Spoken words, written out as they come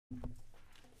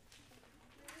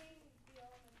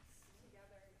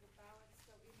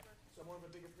of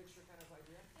a bigger picture kind of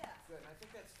idea? Yeah. Good, and I think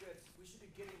that's good. We should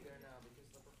be getting there now because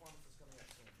the performance is coming up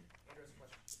soon. Andrew has a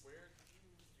question. Where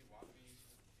do you want me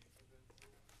to visit?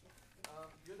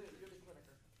 You're the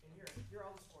clinicer. And here are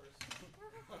all the scores.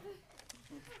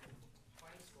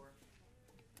 Final score.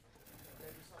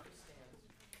 Grab yourself a stand,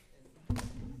 and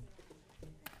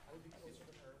I would be closer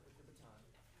to her with your baton.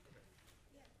 Okay.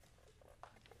 Yeah.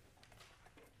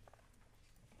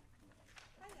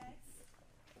 Hi guys.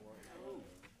 Hello.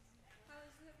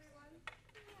 How's everyone?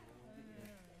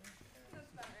 Sounds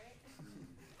about right.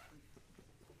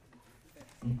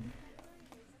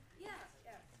 Yeah,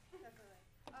 definitely.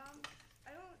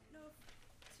 I don't know if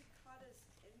Takata's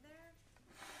in there.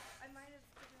 I might have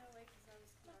given it away because I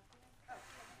was talking. Oh,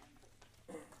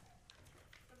 yeah.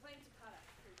 We're playing Takata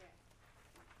for Grant.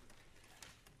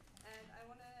 And I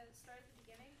want to start at the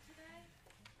beginning today.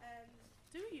 And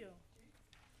Do you?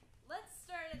 let's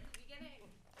start at the beginning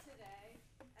today.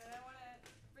 And I want to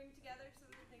bring together some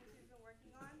of the things we've been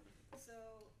working on. So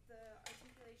the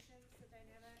articulations, the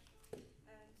dynamic,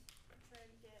 and try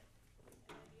and get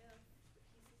an idea of the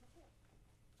piece as a whole.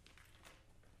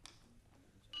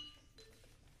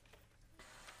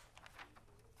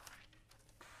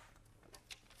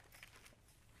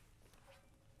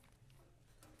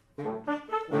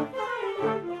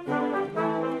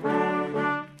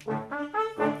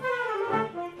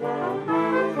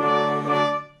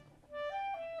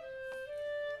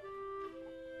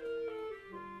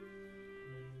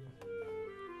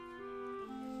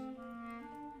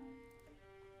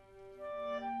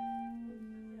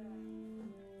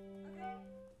 Okay.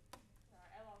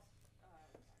 Sorry, I lost.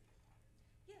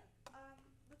 Yeah.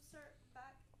 Let's start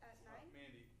back at 9.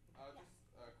 Mandy, Yeah. just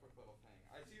a quick little thing.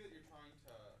 I see that you're trying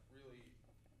to really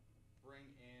bring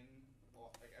in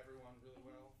like everyone really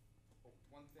well. But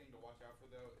one thing to watch out for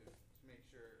though is to make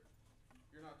sure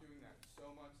you're not doing that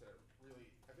so much that it really,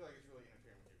 I feel like it's really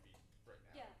interfering with your beat right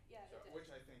now. Yeah, So, it did. which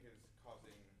I think is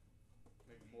causing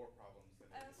maybe more problems than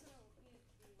I it also is. needed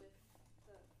to be with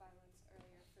the violins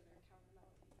earlier for their counter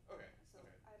melody. Okay, So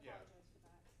okay, I yeah. apologize for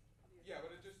that. I'll be Yeah, right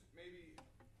but it back. just maybe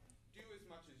do as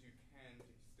much as you can to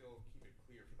still keep it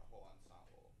clear for the whole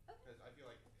ensemble. Okay. Because I feel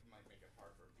like it might make it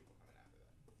hard for people coming after that.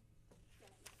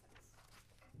 Yeah, that makes sense.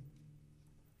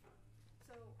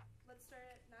 So let's start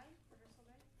at 9, rehearsal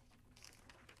 9.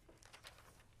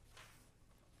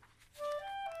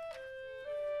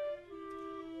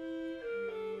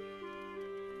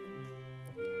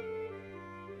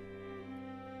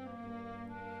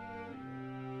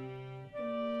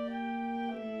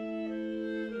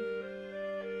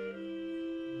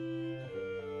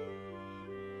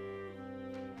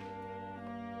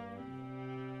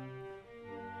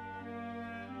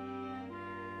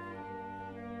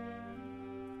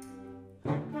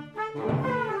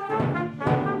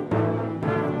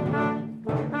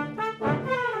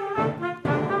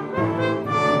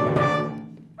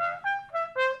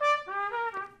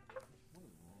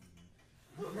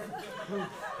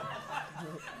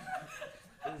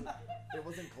 It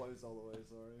wasn't closed all the way,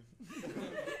 sorry.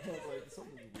 I was like,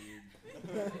 something's weird.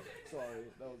 Sorry,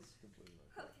 that was completely my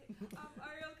fault. Okay.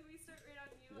 Ariel, can we start right on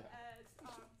you Yeah. as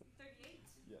 38?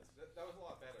 Yes. That was a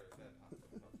lot better than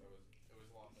it was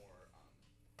a lot more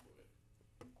fluid.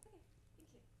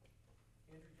 Okay, thank you.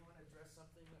 Andrew, do you want to address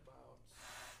something about?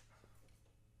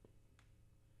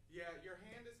 Yeah, your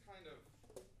hand is kind of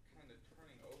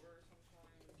turning over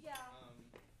sometimes. Yeah.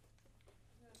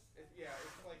 Yeah,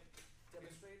 it's like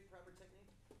Demonstrate proper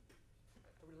technique.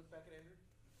 Everybody look back at Andrew.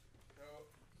 so.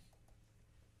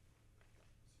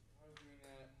 I was doing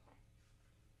that.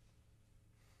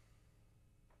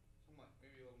 Somewhat,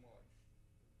 maybe a little more like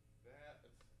that.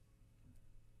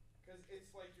 Because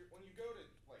it's like when you go to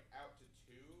like out to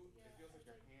 2, Yeah, it feels like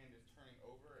your like- hand is turning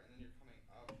over, and then you're coming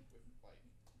up with like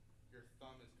your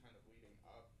thumb is kind of leading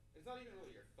up. It's not even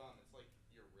really your thumb. It's like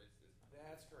your wrist is kind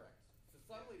of. That's correct. The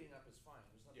thumb leading up is fine.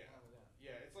 There's nothing Yeah. wrong with that.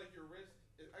 Yeah, it's like your wrist.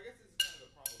 I guess this is kind of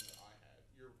the problem that I had.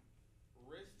 Your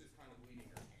wrist is kind of leading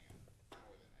your hand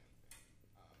more than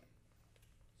anything.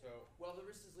 So Well, the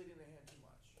wrist is leading the hand too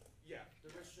much. yeah,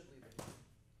 The wrist should lead the hand.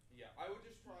 yeah. I would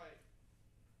just try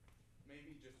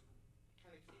maybe just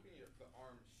kind of keeping the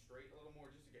arm straight a little more,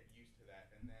 just to get used to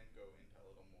that, and then go into a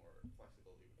little more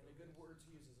flexibility with And a the good wrist. word to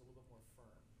use is a little bit more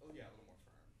firm. Oh yeah, a little more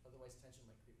firm. Otherwise, tension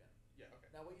might creep in. Yeah. Okay.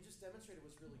 Now, what you just demonstrated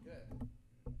was really good,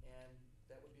 and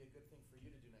that would be a good thing for you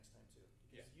to do next time too,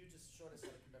 because Yeah. you just showed us how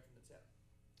to come back from the tip.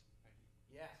 Thank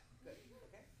you. Yeah. Good.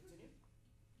 Okay. Continue.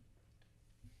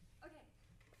 Okay.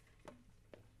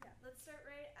 Yeah, let's start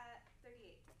right at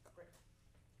 38. Great.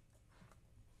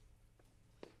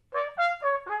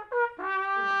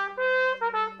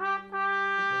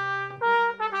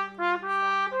 Start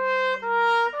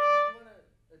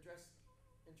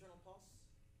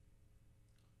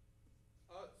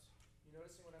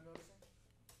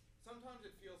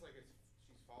sometimes it feels like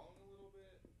she's falling a little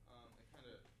bit.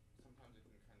 Sometimes it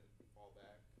can kind of fall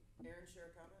back. Aaron, share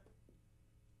a comment?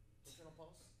 Internal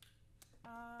pulse?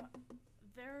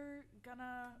 They're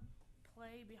gonna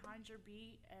play behind your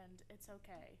beat, and it's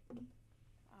okay.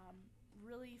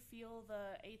 Really feel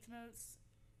the eighth notes,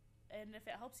 and if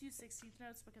it helps you, 16th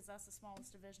notes, because that's the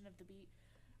smallest division of the beat.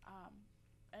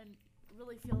 And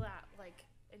really feel that like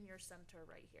in your center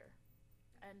right here,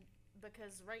 and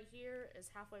because right here is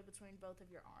halfway between both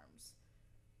of your arms.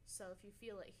 So if you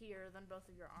feel it here, then both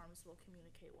of your arms will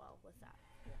communicate well with that.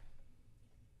 Yeah.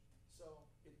 So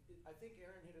I think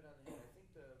Aaron hit it on the head. I think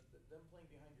them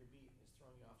playing behind your beat is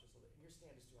throwing you off just a little bit. And your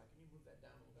stand is too high. Can you move that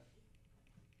down a little bit?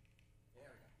 There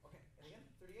we go. Okay. And again,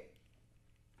 38.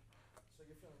 So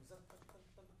you're feeling zun, thun, thun,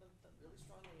 thun, thun, thun, really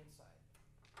strongly inside.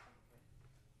 Okay.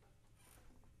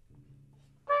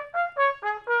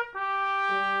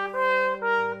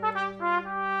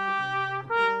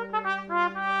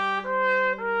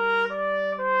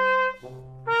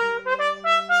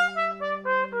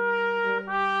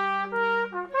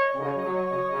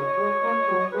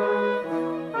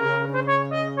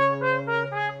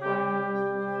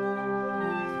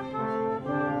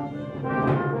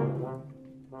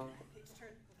 Page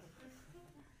turn.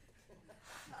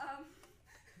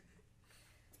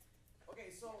 Okay,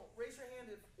 so raise your hand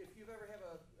if you've ever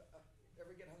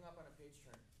ever get hung up on a page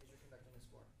turn as you're conducting a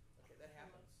score. Okay, that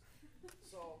happens.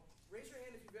 So raise your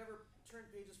hand if you've ever turned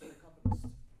pages for an accompanist.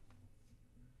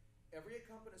 Every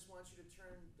accompanist wants you to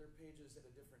turn their pages at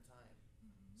a different time.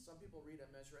 Some people read a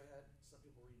measure ahead, some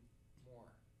people read more.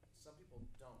 Some people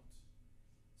don't.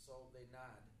 So they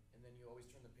nod, and then you always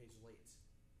turn the page late.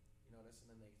 You notice,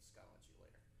 and then they scowl at you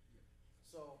later. Yeah.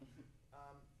 So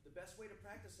the best way to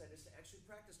practice that is to actually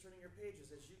practice turning your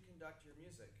pages as you conduct your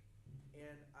music.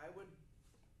 And I would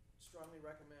strongly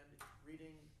recommend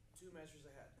reading 2 measures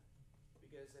ahead.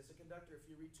 Because as a conductor, if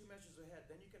you read 2 measures ahead,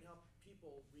 then you can help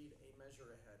people read a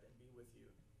measure ahead and be with you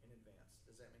in advance.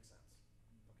 Does that make sense?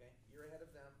 Okay? You're ahead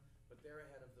of them, but they're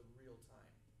ahead of the real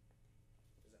time.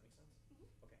 Does that make sense?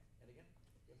 Mm-hmm. Okay. And again,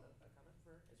 you have a comment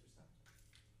for as we stop?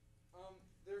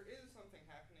 There is something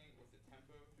happening with the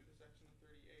tempo through the section of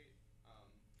 38.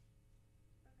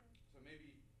 Okay. So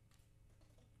maybe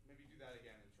do that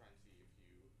again and try and see if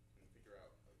you can figure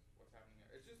out like, what's happening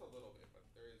there. It's just a little bit, but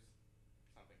there is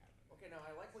something happening. Okay, now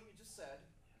I like what you just said.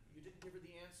 You didn't give her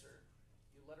the answer.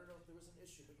 You let her know if there was an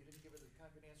issue, but you didn't give her the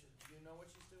concrete answer. Do you know what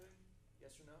she's doing?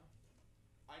 Yes or no?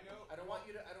 I know. I don't want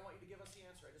you to give us the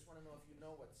answer. I just want to know if you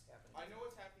know what's happening. I know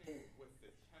what's happening with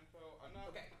the tempo. I'm not.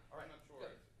 Okay. All right. I'm not sure.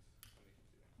 Good. It's something she's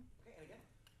doing. Okay, and again.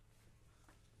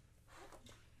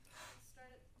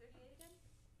 Start at 38 again.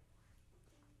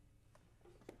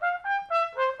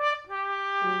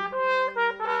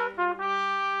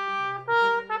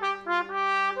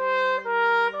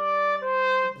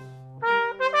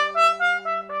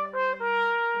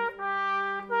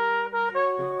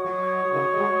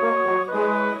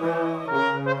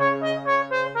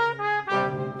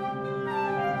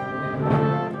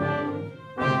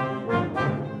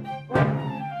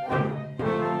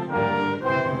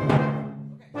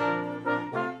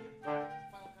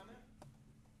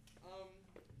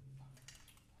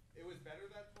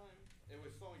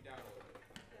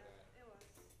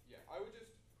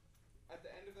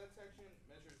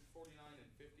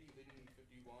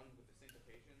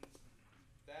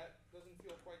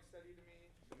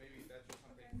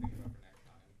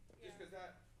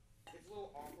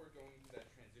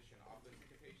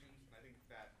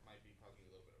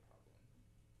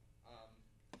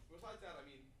 Besides that, I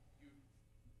mean,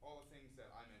 all the things that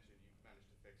I mentioned, you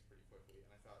managed to fix pretty quickly, and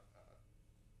I thought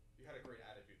you had a great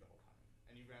attitude the whole time,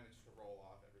 and you managed to roll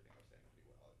off everything I was saying pretty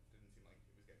well. It didn't seem like it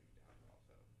was getting you down at all,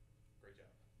 so great job.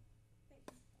 Thanks.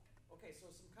 Okay, so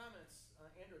some comments.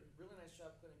 Andrew, really nice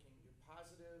job clinicking. You're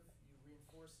positive, you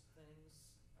reinforce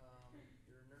things,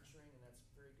 you're nurturing, and that's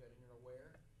very good, and you're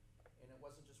aware. And it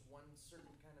wasn't just one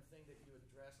certain kind of thing that you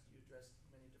addressed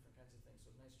many different kinds of things,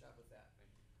 so nice job with that. Thank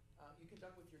you. You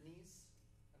conduct with your knees.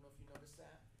 I don't know if you noticed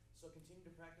that. So continue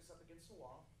to practice up against the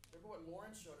wall. Remember what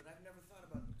Lauren showed, and I've never thought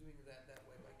about doing that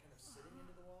way, by kind of sitting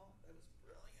into the wall. That was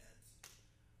brilliant.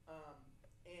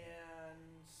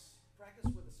 And practice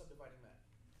with the subdividing met,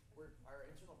 where our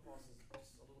internal pulse is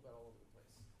just a little bit all over the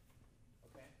place.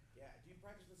 Okay? Yeah. Do you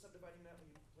practice with subdividing met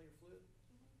when you play your flute?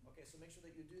 Mm-hmm. Okay, so make sure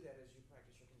that you do that as you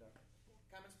practice your conducting. Yeah.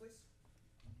 Comments, please?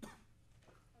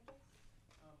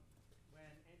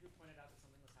 When Andrew pointed out that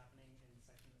something was happening in the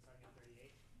section starting at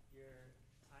 38, your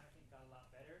time I think got a lot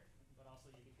better, but also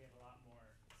you became a lot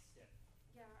more stiff.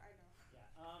 Yeah, I know. Yeah.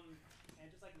 And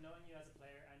just like knowing you as a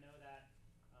player, I know that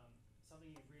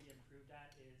something you've really improved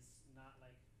at is not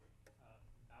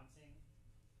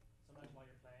sometimes while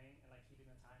you're playing and like keeping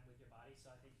the time with your body.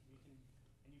 So I think you can,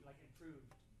 and you like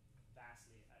improved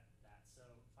vastly at that. So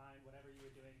find whatever you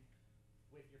were doing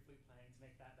with your flute playing to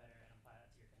make that better and apply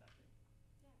that to your conducting.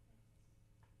 Yeah, thanks.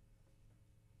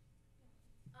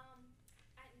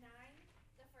 At 9,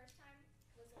 the first time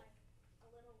was like a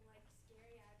little like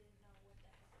scary. I didn't know what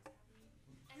the heck was happening.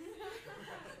 And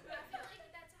I feel like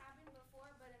that's happened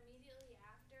before, but immediately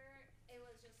after, it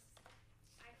was just,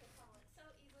 I could follow it so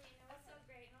easily, and it was so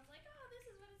great. And I was like, oh, this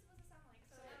is what it's supposed to sound like.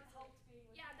 So that helped being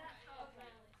with Yeah, that helped okay.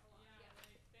 really a lot. Yeah,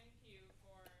 like thank you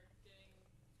for getting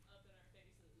up in our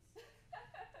faces.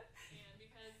 And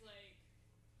because like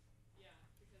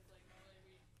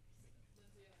normally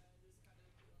Lindsay and I are just kind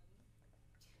of doing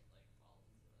like fall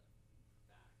into the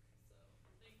back. So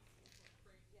thank you for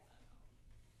bringing that out.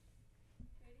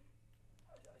 Ready?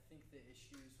 I think the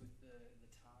issues with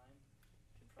the time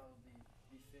could probably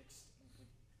be fixed.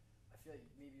 I feel like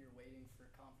maybe you're waiting for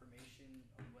confirmation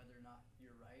on whether or not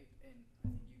you're right, and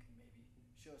I think you can maybe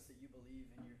show us that you believe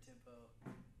in your tempo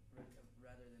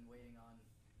rather than waiting on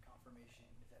confirmation,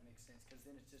 if that makes sense, because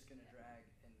then it's just going to drag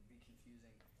and be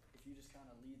confusing. If you just kind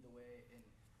of lead the way and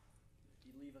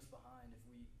you leave us behind if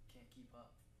we can't keep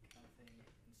up kind of thing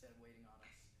instead of waiting on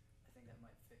us, I think that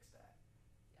might fix that.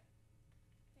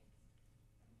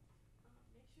 Thanks.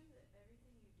 Make sure that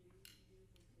everything you do with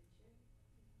intention.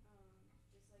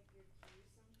 Just like your cues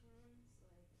sometimes,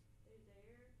 like they're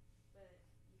there, but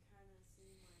you kind of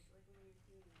seem like when you're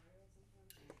doing Mario, sometimes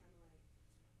you're kind of like,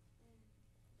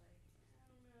 I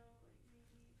don't know, like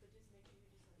maybe, but just make sure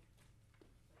you're just like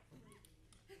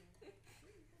playing.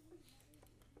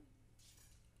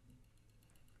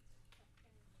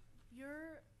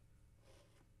 Your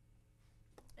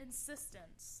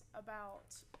insistence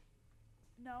about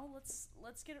no,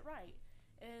 let's get it right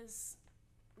is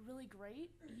really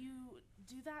great. You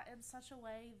do that in such a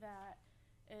way that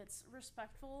it's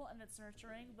respectful and it's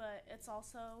nurturing, but it's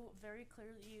also very clear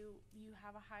that you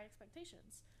have a high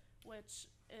expectations, which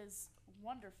is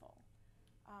wonderful.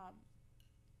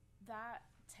 That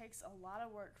takes a lot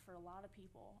of work for a lot of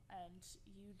people, and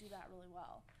you do that really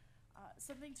well.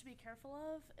 Something to be careful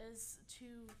of is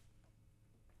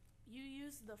you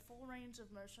use the full range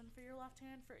of motion for your left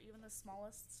hand for even the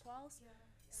smallest swells. Yeah.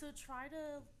 So try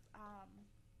to,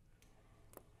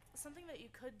 something that you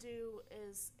could do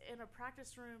is in a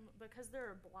practice room, because there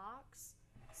are blocks,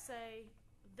 say,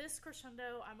 this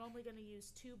crescendo, I'm only going to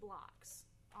use 2 blocks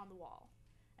on the wall.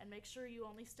 And make sure you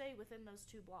only stay within those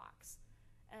 2 blocks.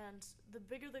 And the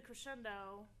bigger the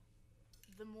crescendo,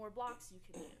 the more blocks you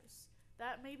can use.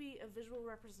 That may be a visual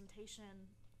representation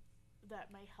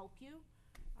that may help you.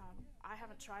 I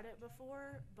haven't tried it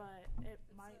before, but it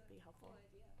might be helpful. Cool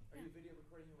idea. Are you video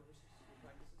recording your rehearsals, your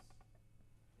practices,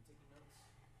 and taking notes?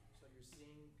 So you're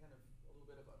seeing kind of a little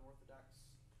bit of unorthodox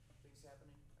things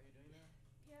happening? Are you doing that?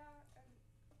 Yeah,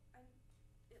 and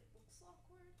it looks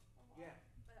awkward a lot. Yeah.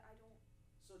 But I don't.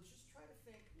 So just try to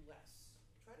think less.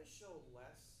 Try to show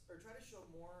less, or try to show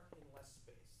more in less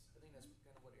space. I think that's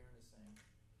kind of what Aaron is saying.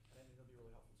 And I think it'll be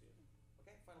really helpful to you.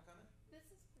 Okay, final comment? This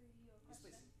is for you, a Yes,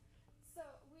 question. please. So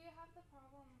we have the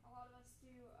problem, a lot of us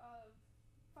do, of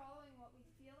following what we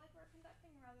feel like we're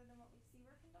conducting rather than what we see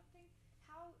we're conducting.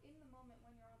 How, in the moment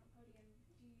when you're on the podium,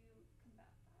 do you combat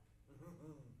that?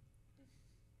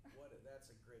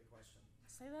 That's a great question.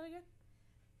 Say that again?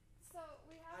 So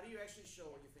we have. How do you actually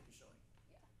show what you think you're showing?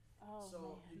 Yeah. Oh, So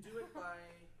man. you do it by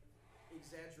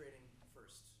exaggerating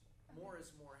first. More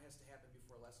is more has to happen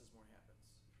before less is more happens.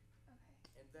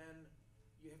 Okay. And then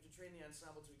you have to train the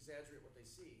ensemble to exaggerate what they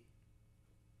see.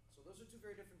 So those are 2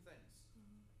 very different things.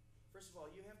 Mhm. First of all,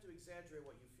 you have to exaggerate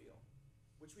what you feel,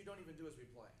 which we don't even do as we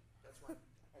play. That's why I'm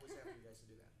always happy you guys to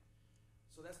do that.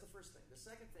 So that's the first thing. The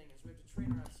second thing is we have to train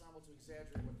our ensemble to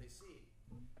exaggerate what they see.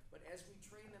 But as we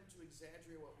train them to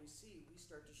exaggerate what we see, we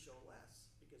start to show less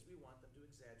because we want them to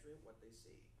exaggerate what they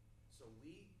see. So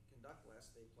we conduct less,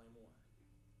 they play more.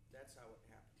 That's how it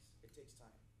happens. It takes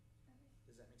time. Okay.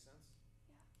 Does that make sense?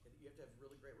 Yeah. You have to have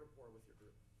really great rapport with your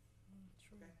group.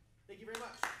 True. Okay? Thank you very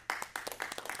much.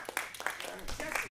 Jesse.